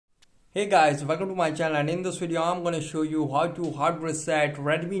Hey guys, welcome to my channel, and in this video I'm going to show you how to hard reset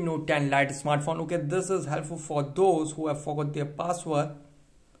Redmi Note 10 Lite smartphone. Okay, this is helpful for those who have forgot their password.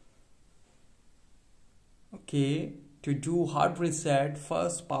 Okay, to do hard reset,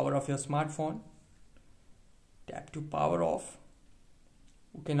 first power off your smartphone. Tap to power off.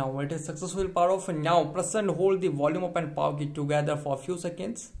 Okay, now it is successfully power off, and now press and hold the volume up and power key together for a few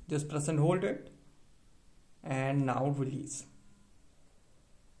seconds. Just press and hold it, and now release.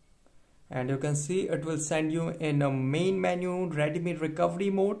 And you can see it will send you in a main menu Redmi recovery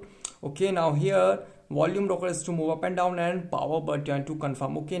mode. Okay, now here volume rocker is to move up and down, and power button to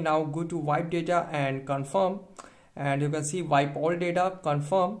confirm. Okay, now go to wipe data and confirm, and you can see wipe all data,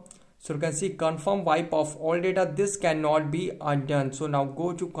 confirm. So you can see confirm wipe of all data. This cannot be undone. So now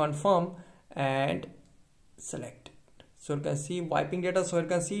go to confirm and select. So you can see wiping data. So you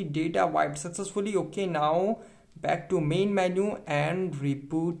can see data wiped successfully. Okay, now back to main menu and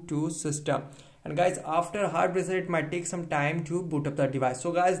reboot to system. And guys, after hard reset it might take some time to boot up the device.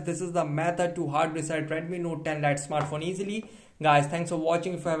 So guys, this is the method to hard reset Redmi Note 10 Lite smartphone easily. Guys, thanks for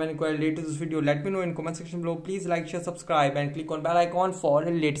watching. If you have any query related to this video, let me know in comment section below. Please like, share, subscribe and click on bell icon for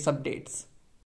latest updates.